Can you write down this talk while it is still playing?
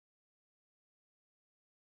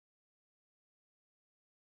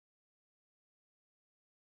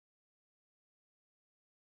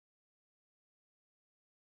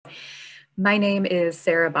My name is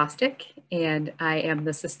Sarah Bostic, and I am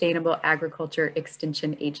the Sustainable Agriculture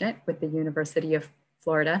Extension Agent with the University of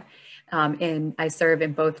Florida, and I serve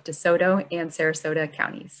in both DeSoto and Sarasota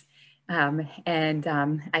counties.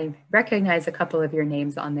 I recognize a couple of your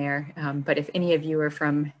names on there, but if any of you are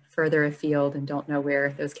from further afield and don't know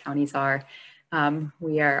where those counties are,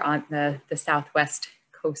 we are on the southwest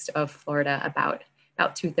coast of Florida, about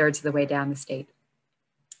 2/3 of the way down the state.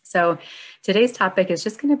 So today's topic is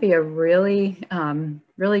just going to be a really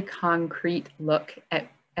concrete look at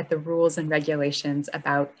the rules and regulations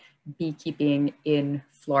about beekeeping in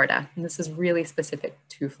Florida. And this is really specific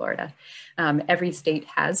to Florida. Every state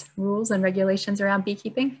has rules and regulations around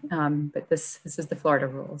beekeeping, but this is the Florida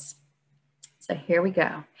rules. So here we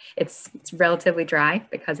go. It's relatively dry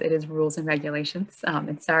because it is rules and regulations.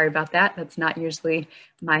 And sorry about that. That's not usually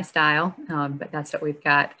my style, but that's what we've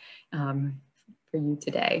got for you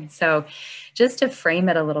today. So just to frame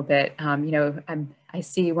it a little bit, I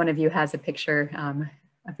see one of you has a picture,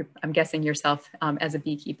 I'm guessing yourself as a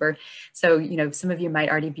beekeeper. So, some of you might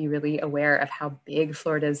already be really aware of how big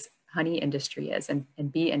Florida's honey industry is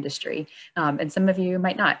and bee industry. And some of you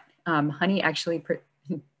might not.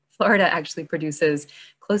 Florida actually produces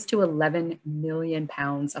close to 11 million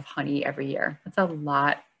pounds of honey every year. That's a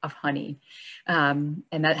lot of honey. And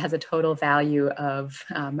that has a total value of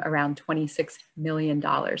around $26 million.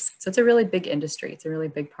 So it's a really big industry. It's a really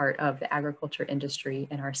big part of the agriculture industry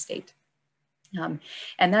in our state.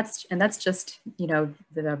 And that's just,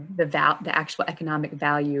 the actual economic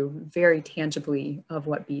value very tangibly of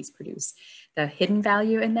what bees produce. The hidden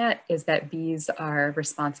value in that is that bees are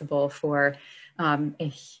responsible for a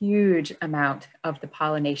huge amount of the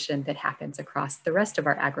pollination that happens across the rest of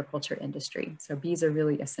our agriculture industry. So bees are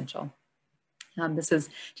really essential. This is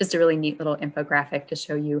just a really neat little infographic to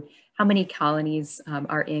show you how many colonies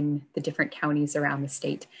are in the different counties around the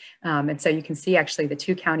state. And so you can see actually the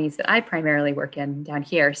two counties that I primarily work in down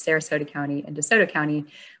here, Sarasota County and DeSoto County,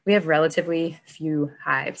 we have relatively few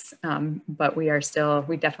hives, but we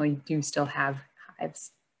definitely do still have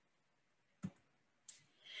hives.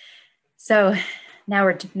 So now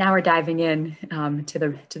we're diving in to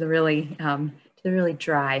the really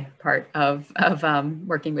dry part of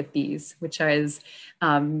working with bees, which is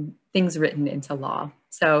things written into law.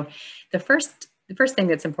 So the first thing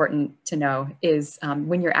that's important to know is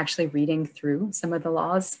when you're actually reading through some of the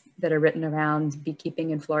laws that are written around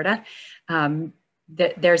beekeeping in Florida,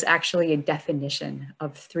 that there's actually a definition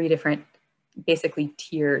of 3 different basically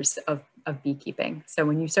tiers of beekeeping. So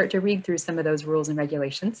when you start to read through some of those rules and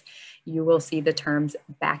regulations, you will see the terms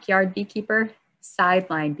backyard beekeeper,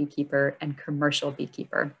 sideline beekeeper, and commercial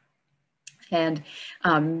beekeeper. And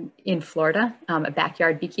in Florida, a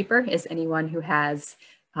backyard beekeeper is anyone who has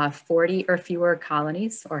 40 or fewer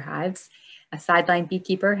colonies or hives. A sideline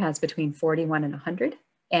beekeeper has between 41 and 100,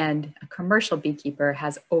 and a commercial beekeeper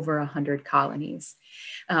has over 100 colonies.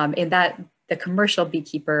 In that, the commercial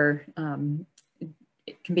beekeeper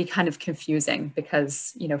it can be kind of confusing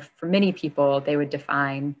because, for many people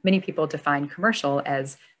define commercial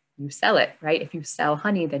as you sell it, right? If you sell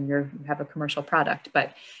honey, then you have a commercial product.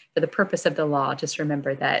 But for the purpose of the law, just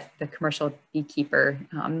remember that the commercial beekeeper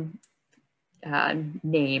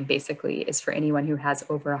name basically is for anyone who has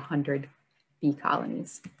over 100 bee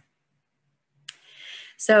colonies.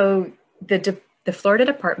 So the Florida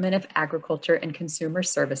Department of Agriculture and Consumer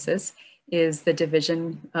Services is the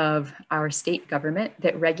division of our state government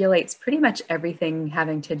that regulates pretty much everything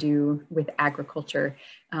having to do with agriculture,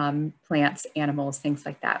 plants, animals, things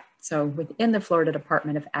like that. So within the Florida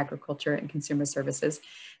Department of Agriculture and Consumer Services,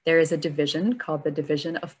 there is a division called the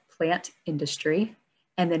Division of Plant Industry.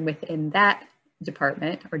 And then within that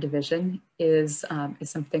department or division is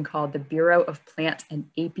something called the Bureau of Plant and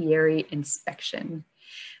Apiary Inspection.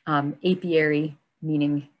 Apiary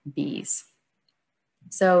meaning bees.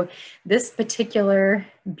 So this particular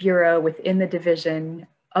bureau within the division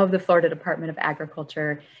of the Florida Department of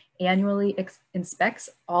Agriculture annually inspects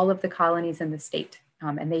all of the colonies in the state.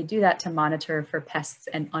 And they do that to monitor for pests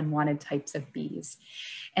and unwanted types of bees.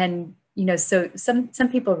 And, so some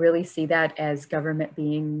people really see that as government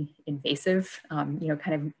being invasive,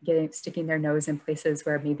 kind of sticking their nose in places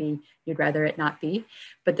where maybe you'd rather it not be.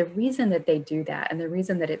 But the reason that they do that, and the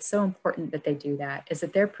reason that it's so important that they do that, is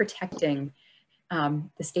that they're protecting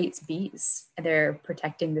the state's bees. They're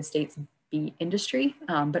protecting the state's bee industry,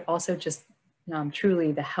 but also just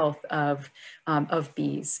truly the health of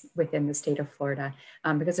bees within the state of Florida,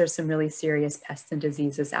 because there's some really serious pests and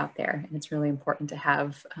diseases out there. And it's really important to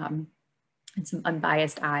have some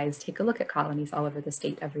unbiased eyes take a look at colonies all over the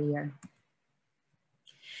state every year.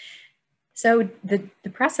 So the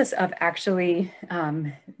process of actually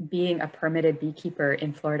being a permitted beekeeper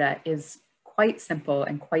in Florida is quite simple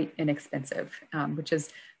and quite inexpensive, which is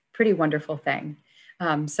a pretty wonderful thing.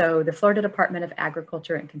 So the Florida Department of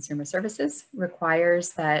Agriculture and Consumer Services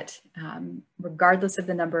requires that regardless of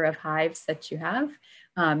the number of hives that you have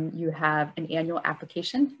an annual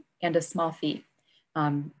application and a small fee.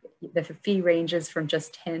 The fee ranges from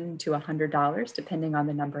just $10 to $100, depending on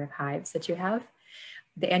the number of hives that you have.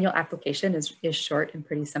 The annual application is short and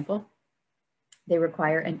pretty simple. They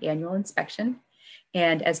require an annual inspection.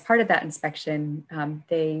 And as part of that inspection,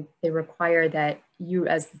 they require that you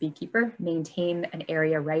as the beekeeper maintain an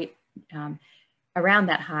area right around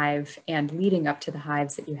that hive and leading up to the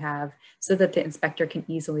hives that you have so that the inspector can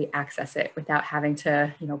easily access it without having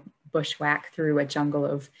to, bushwhack through a jungle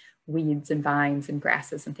of weeds and vines and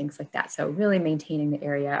grasses and things like that. So really maintaining the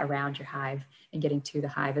area around your hive and getting to the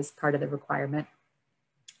hive is part of the requirement.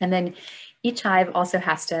 And then each hive also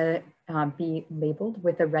has to be labeled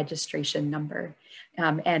with a registration number.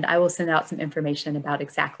 And I will send out some information about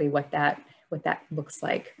exactly what that looks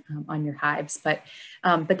like on your hives. But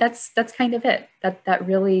that's kind of it. That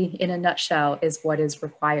really, in a nutshell, is what is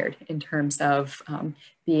required in terms of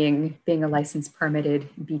being a licensed permitted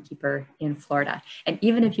beekeeper in Florida. And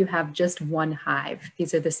even if you have just one hive,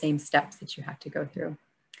 these are the same steps that you have to go through.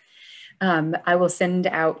 I will send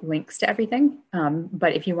out links to everything,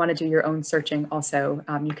 but if you want to do your own searching also,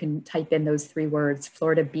 you can type in those 3 words,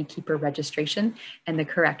 Florida Beekeeper Registration, and the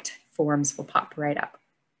correct forms will pop right up.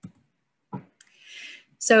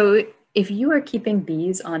 So if you are keeping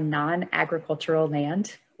bees on non-agricultural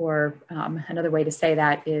land, or another way to say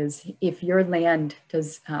that is if your land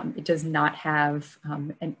does not have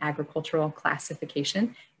an agricultural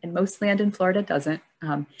classification, and most land in Florida doesn't,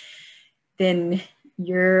 then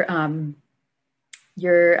your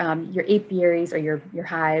apiaries or your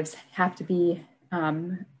hives have to be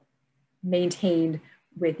maintained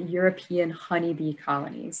with European honeybee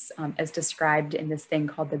colonies as described in this thing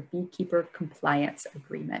called the Beekeeper Compliance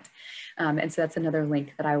Agreement. And so that's another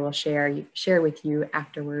link that I will share with you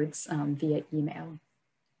afterwards via email.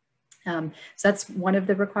 So that's one of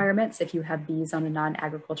the requirements if you have bees on a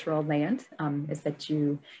non-agricultural land, is that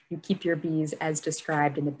you keep your bees as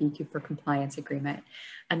described in the Beekeeper Compliance Agreement.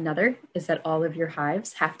 Another is that all of your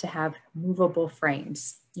hives have to have movable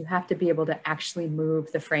frames. You have to be able to actually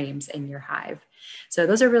move the frames in your hive. So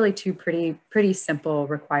those are really 2 pretty simple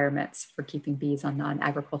requirements for keeping bees on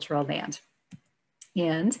non-agricultural land.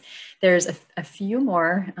 And there's a few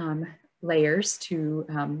more layers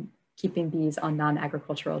to keeping bees on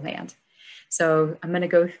non-agricultural land. So I'm going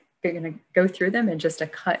to go through them in just a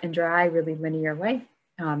cut and dry, really linear way.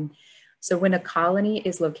 So when a colony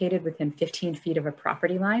is located within 15 feet of a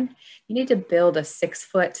property line, you need to build a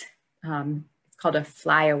 6-foot, it's called a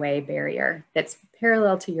flyaway barrier that's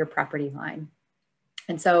parallel to your property line.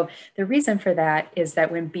 And so the reason for that is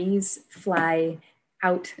that when bees fly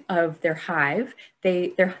out of their hive,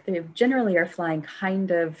 they generally are flying kind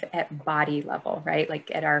of at body level, right? Like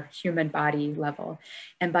at our human body level.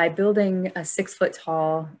 And by building a 6-foot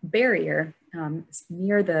tall barrier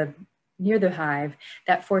near the hive,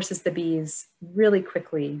 that forces the bees really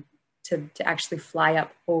quickly to actually fly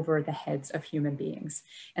up over the heads of human beings.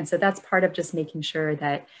 And so that's part of just making sure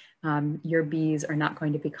that your bees are not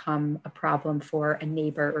going to become a problem for a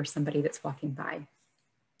neighbor or somebody that's walking by.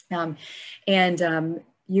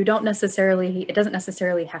 You don't necessarily, it doesn't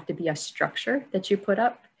necessarily have to be a structure that you put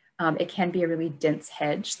up. It can be a really dense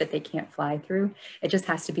hedge that they can't fly through. It just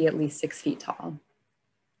has to be at least 6 feet tall.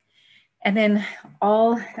 And then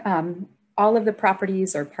all of the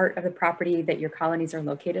properties or part of the property that your colonies are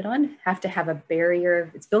located on have to have a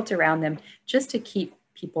barrier. It's built around them just to keep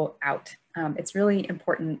people out. It's really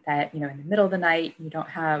important that, in the middle of the night, you don't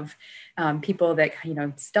have people that,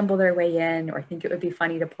 stumble their way in or think it would be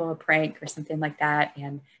funny to pull a prank or something like that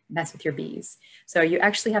and mess with your bees. So you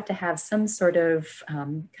actually have to have some sort of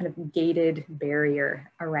kind of gated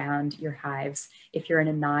barrier around your hives if you're in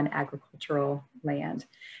a non-agricultural land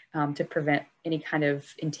to prevent any kind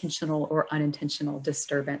of intentional or unintentional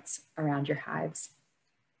disturbance around your hives.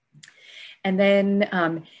 And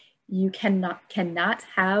then you cannot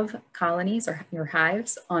have colonies or your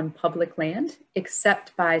hives on public land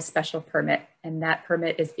except by special permit. And that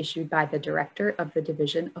permit is issued by the director of the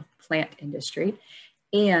Division of Plant Industry.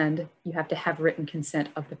 And you have to have written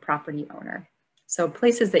consent of the property owner. So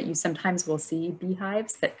places that you sometimes will see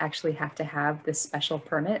beehives that actually have to have this special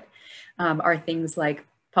permit are things like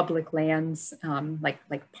public lands,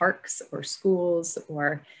 like parks or schools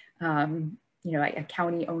or a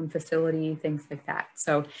county-owned facility, things like that.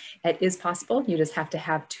 So it is possible. You just have to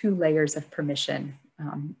have 2 layers of permission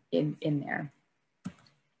in there.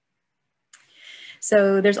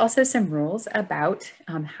 So there's also some rules about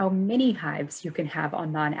how many hives you can have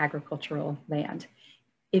on non-agricultural land.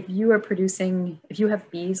 If you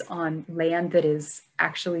have bees on land that is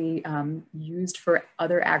actually used for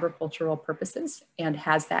other agricultural purposes and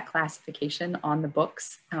has that classification on the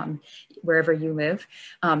books wherever you live,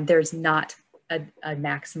 there's not a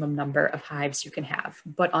maximum number of hives you can have.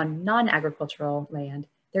 But on non-agricultural land,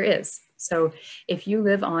 there is. So if you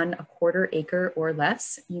live on a 1/4 acre or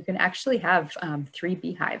less, you can actually have 3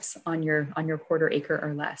 beehives on your 1/4 acre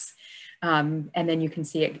or less. And then you can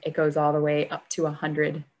see it goes all the way up to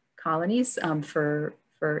 100 colonies for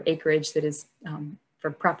acreage that is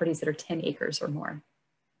for properties that are 10 acres or more.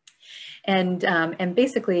 And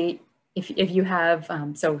basically, if you have,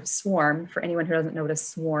 so swarm, for anyone who doesn't know what a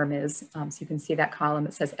swarm is, so you can see that column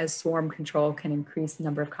that says, as swarm control can increase the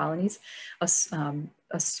number of colonies.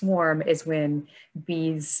 A swarm is when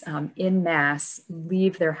bees in mass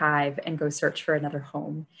leave their hive and go search for another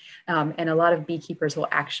home. And a lot of beekeepers will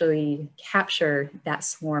actually capture that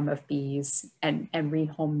swarm of bees and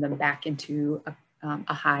rehome them back into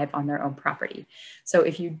a hive on their own property. So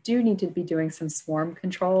if you do need to be doing some swarm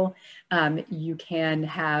control, you can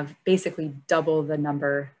have basically double the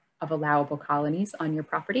number of allowable colonies on your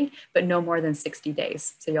property, but no more than 60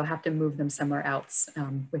 days. So you'll have to move them somewhere else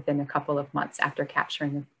within a couple of months after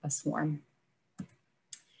capturing a swarm.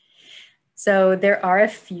 So there are a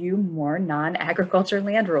few more non-agriculture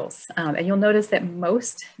land rules. And you'll notice that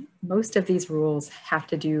most of these rules have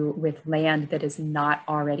to do with land that is not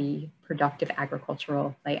already productive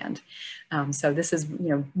agricultural land. So this is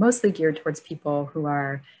mostly geared towards people who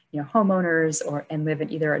are homeowners and live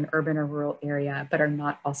in either an urban or rural area, but are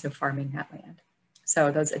not also farming that land.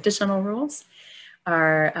 So those additional rules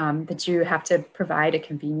are that you have to provide a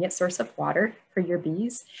convenient source of water for your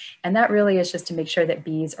bees. And that really is just to make sure that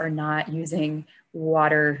bees are not using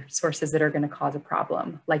water sources that are going to cause a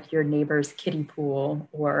problem, like your neighbor's kiddie pool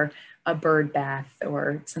or a bird bath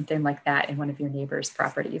or something like that in one of your neighbor's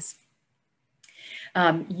properties.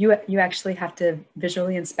 You actually have to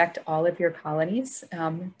visually inspect all of your colonies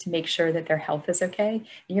to make sure that their health is okay.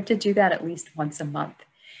 You have to do that at least once a month.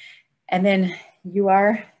 And then you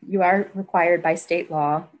are required by state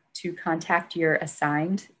law to contact your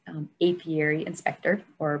assigned apiary inspector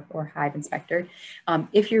or hive inspector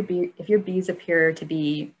if your bees appear to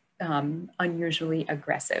be unusually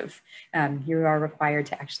aggressive. You are required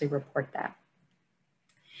to actually report that.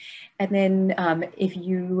 And then if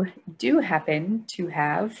you do happen to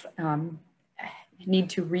have need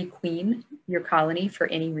to requeen your colony for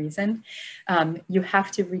any reason, you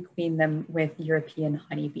have to requeen them with European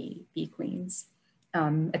honeybee bee queens.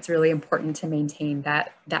 It's really important to maintain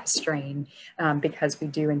that strain because we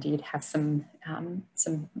do indeed have some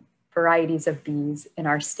varieties of bees in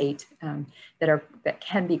our state that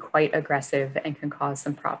can be quite aggressive and can cause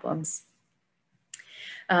some problems.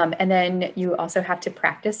 And then you also have to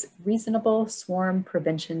practice reasonable swarm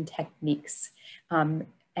prevention techniques.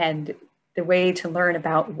 And the way to learn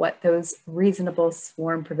about what those reasonable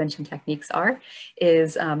swarm prevention techniques are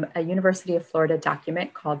is a University of Florida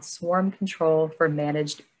document called Swarm Control for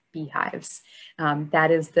Managed Beehives.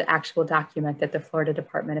 That is the actual document that the Florida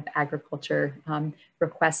Department of Agriculture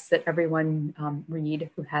requests that everyone read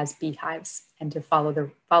who has beehives and to follow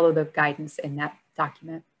the guidance in that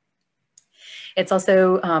document. It's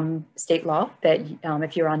also state law that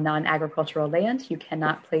if you're on non-agricultural land, you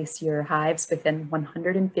cannot place your hives within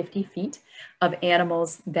 150 feet of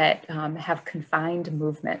animals that have confined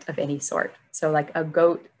movement of any sort. So like a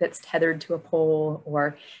goat that's tethered to a pole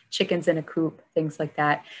or chickens in a coop, things like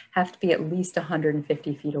that, have to be at least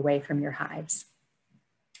 150 feet away from your hives.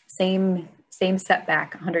 Same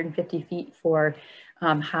setback, 150 feet for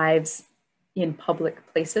hives in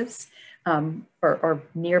public places. Or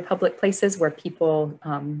near public places where people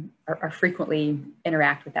are frequently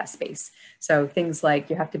interact with that space. So things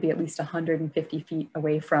like you have to be at least 150 feet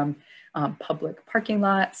away from public parking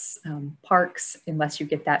lots, parks, unless you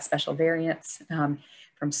get that special variance,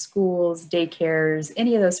 from schools, daycares,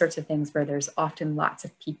 any of those sorts of things where there's often lots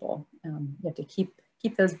of people. You have to keep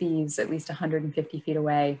those bees at least 150 feet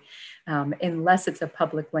away, unless it's a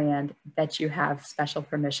public land that you have special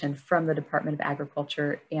permission from the Department of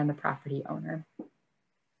Agriculture and the property owner.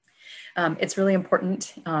 It's really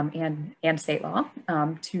important and state law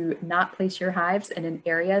to not place your hives in an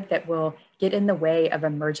area that will get in the way of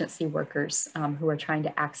emergency workers who are trying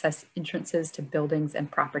to access entrances to buildings and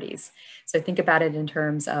properties. So think about it in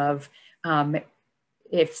terms of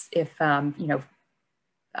if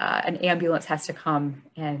an ambulance has to come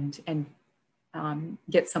and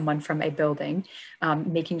get someone from a building,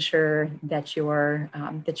 making sure that your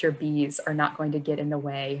bees are not going to get in the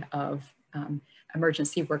way of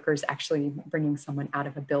emergency workers actually bringing someone out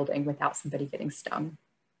of a building without somebody getting stung.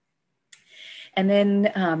 And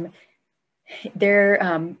then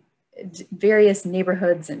various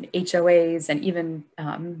neighborhoods and HOAs and even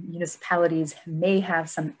municipalities may have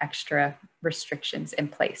some extra restrictions in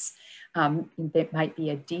place. It might be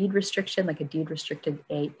a deed restriction, like a deed restricted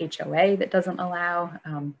HOA that doesn't allow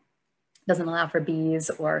for bees,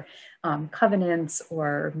 or covenants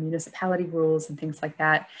or municipality rules and things like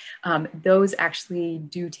that. Those actually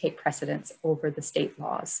do take precedence over the state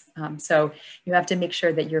laws. So you have to make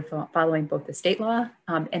sure that you're following both the state law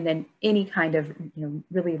and then any kind of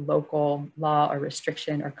really local law or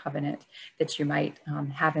restriction or covenant that you might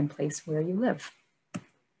have in place where you live.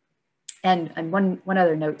 And one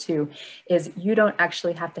other note too is you don't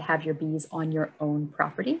actually have to have your bees on your own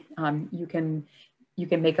property. You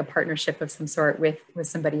can make a partnership of some sort with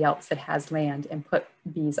somebody else that has land and put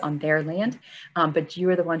bees on their land, but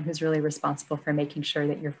you are the one who's really responsible for making sure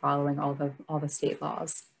that you're following all the state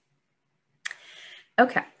laws.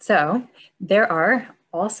 Okay, so there are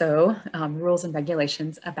also rules and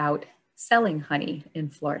regulations about selling honey in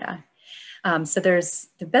Florida. So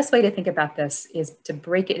the best way to think about this is to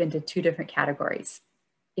break it into two different categories.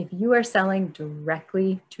 If you are selling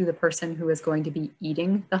directly to the person who is going to be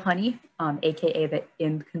eating the honey, AKA the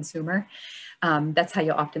end consumer, that's how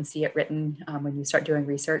you'll often see it written when you start doing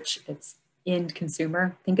research. It's end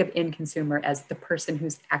consumer. Think of end consumer as the person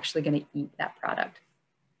who's actually going to eat that product.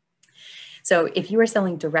 So if you are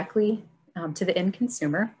selling directly to the end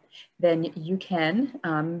consumer, then you can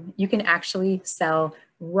actually sell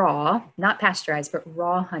raw, not pasteurized, but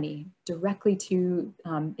raw honey directly to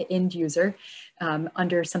the end user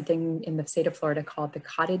under something in the state of Florida called the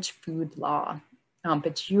cottage food law.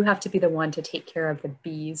 But you have to be the one to take care of the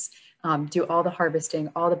bees, do all the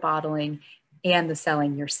harvesting, all the bottling, and the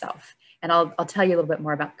selling yourself. And I'll tell you a little bit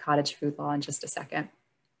more about cottage food law in just a second.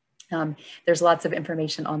 There's lots of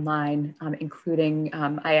information online, including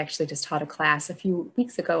I actually just taught a class a few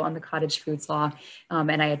weeks ago on the cottage foods law,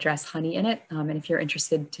 and I address honey in it. And if you're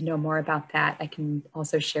interested to know more about that, I can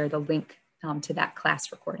also share the link to that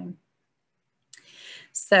class recording.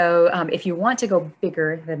 So if you want to go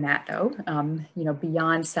bigger than that though,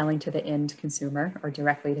 beyond selling to the end consumer or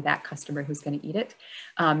directly to that customer who's going to eat it,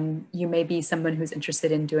 you may be someone who's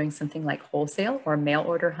interested in doing something like wholesale or mail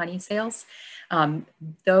order honey sales.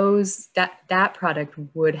 That product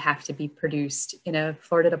would have to be produced in a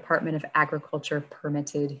Florida Department of Agriculture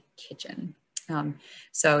permitted kitchen.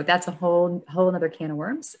 So that's a whole other can of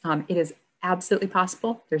worms. It is absolutely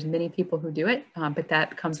possible. There's many people who do it, but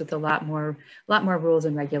that comes with a lot more rules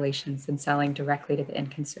and regulations than selling directly to the end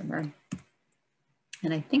consumer.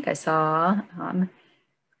 And I think I saw a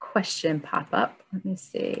question pop up. Let me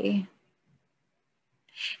see.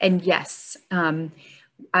 And yes,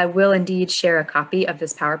 I will indeed share a copy of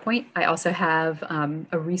this PowerPoint. I also have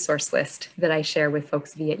a resource list that I share with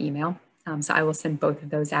folks via email. So I will send both of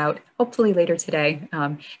those out, hopefully later today.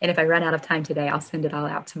 And if I run out of time today, I'll send it all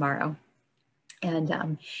out tomorrow. And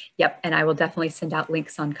and I will definitely send out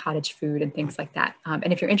links on cottage food and things like that.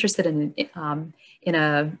 And if you're interested in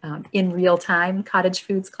real time cottage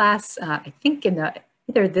foods class, I think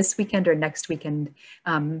either this weekend or next weekend,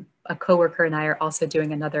 a coworker and I are also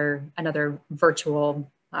doing another virtual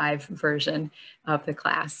live version of the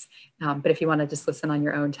class. But if you want to just listen on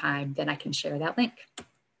your own time, then I can share that link.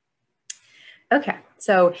 Okay,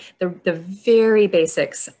 so the very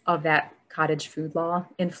basics of that cottage food law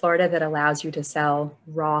in Florida that allows you to sell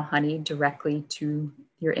raw honey directly to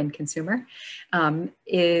your end consumer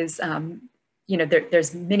is,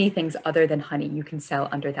 there's many things other than honey you can sell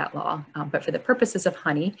under that law. But for the purposes of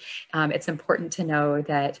honey, it's important to know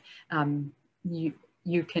that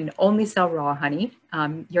you can only sell raw honey.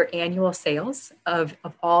 Your annual sales of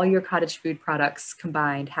all your cottage food products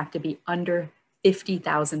combined have to be under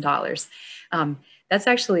 $50,000. That's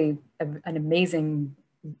actually an amazing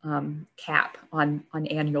cap on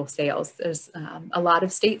annual sales. There's a lot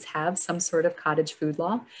of states have some sort of cottage food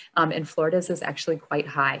law, and Florida's is actually quite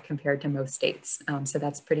high compared to most states. So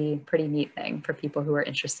that's pretty neat thing for people who are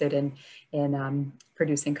interested in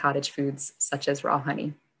producing cottage foods such as raw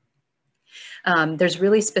honey. There's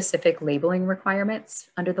really specific labeling requirements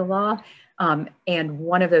under the law. And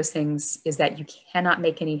one of those things is that you cannot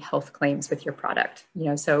make any health claims with your product.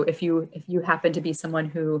 So if you happen to be someone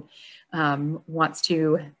who wants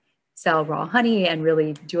to sell raw honey and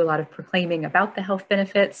really do a lot of proclaiming about the health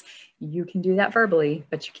benefits, you can do that verbally,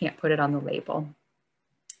 but you can't put it on the label.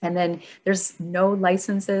 And then there's no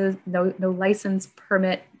licenses, no license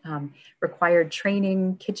permit, required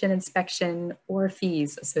training, kitchen inspection, or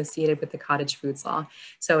fees associated with the cottage foods law.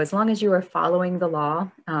 So as long as you are following the law,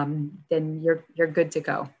 then you're good to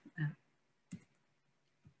go.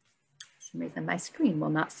 For some reason, my screen will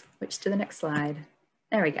not switch to the next slide.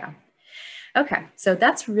 There we go. Okay, so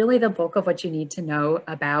that's really the bulk of what you need to know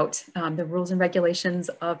about the rules and regulations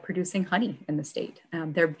of producing honey in the state.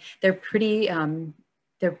 They're pretty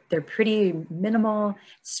they're pretty minimal,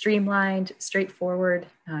 streamlined, straightforward.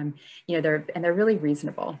 You know, they're really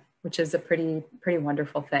reasonable, which is a pretty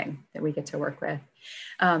wonderful thing that we get to work with.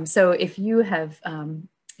 So if you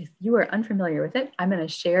are unfamiliar with it, I'm going to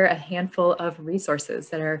share a handful of resources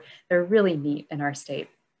that are really neat in our state.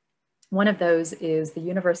 One of those is the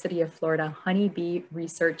University of Florida Honeybee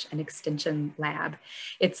Research and Extension Lab.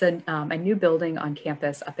 It's a new building on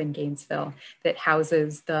campus up in Gainesville that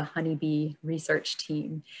houses the honeybee research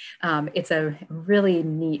team. It's a really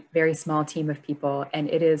neat, very small team of people, and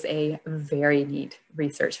it is a very neat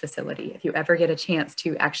research facility. If you ever get a chance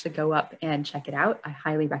to actually go up and check it out, I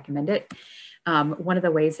highly recommend it. One of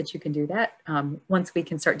the ways that you can do that, once we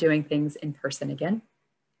can start doing things in person again,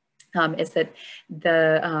 is that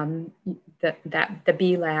the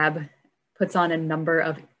Bee Lab puts on a number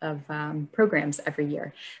of programs every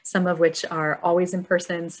year, some of which are always in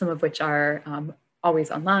person, some of which are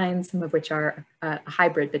always online, some of which are a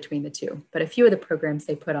hybrid between the two. But a few of the programs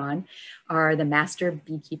they put on are the Master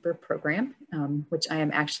Beekeeper program, which I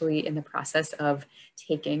am actually in the process of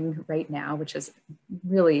taking right now, which is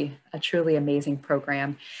really a truly amazing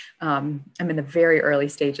program. I'm in the very early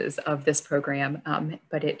stages of this program,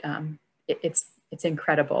 but it's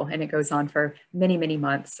incredible, and it goes on for many, many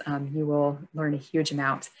months. You will learn a huge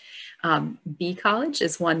amount. Bee College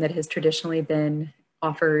is one that has traditionally been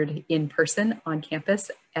offered in person on campus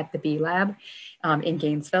at the Bee Lab in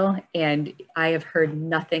Gainesville. And I have heard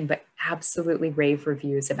nothing but absolutely rave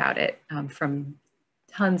reviews about it from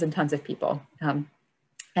tons and tons of people.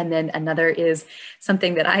 And then another is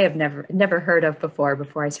something that I have never heard of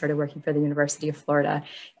before I started working for the University of Florida.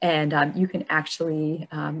 And you can actually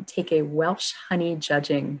take a Welsh honey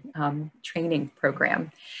judging training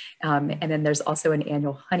program. And then there's also an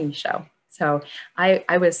annual honey show. So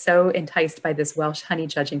I was so enticed by this Welsh honey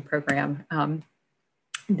judging program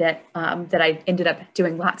that I ended up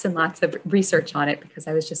doing lots and lots of research on it because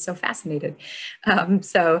I was just so fascinated.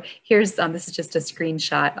 So here's, this is just a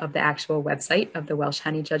screenshot of the actual website of the Welsh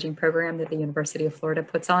honey judging program that the University of Florida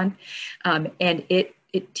puts on. And it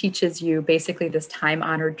teaches you basically this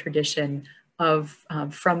time-honored tradition of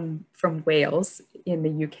from Wales in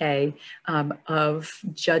the UK of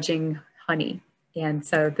judging honey. And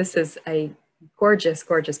so this is a gorgeous,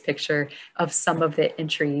 gorgeous picture of some of the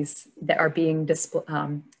entries that are being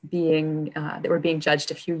that were being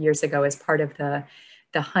judged a few years ago as part of the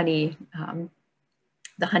honey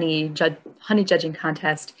judging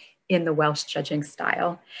contest in the Welsh judging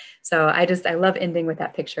style. So I love ending with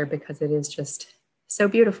that picture because it is just so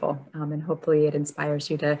beautiful, and hopefully it inspires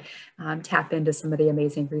you to tap into some of the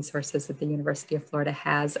amazing resources that the University of Florida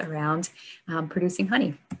has around producing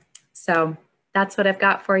honey. So that's what I've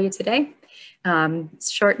got for you today. It's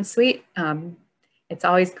short and sweet. It's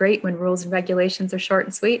always great when rules and regulations are short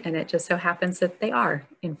and sweet, and it just so happens that they are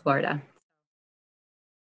in Florida.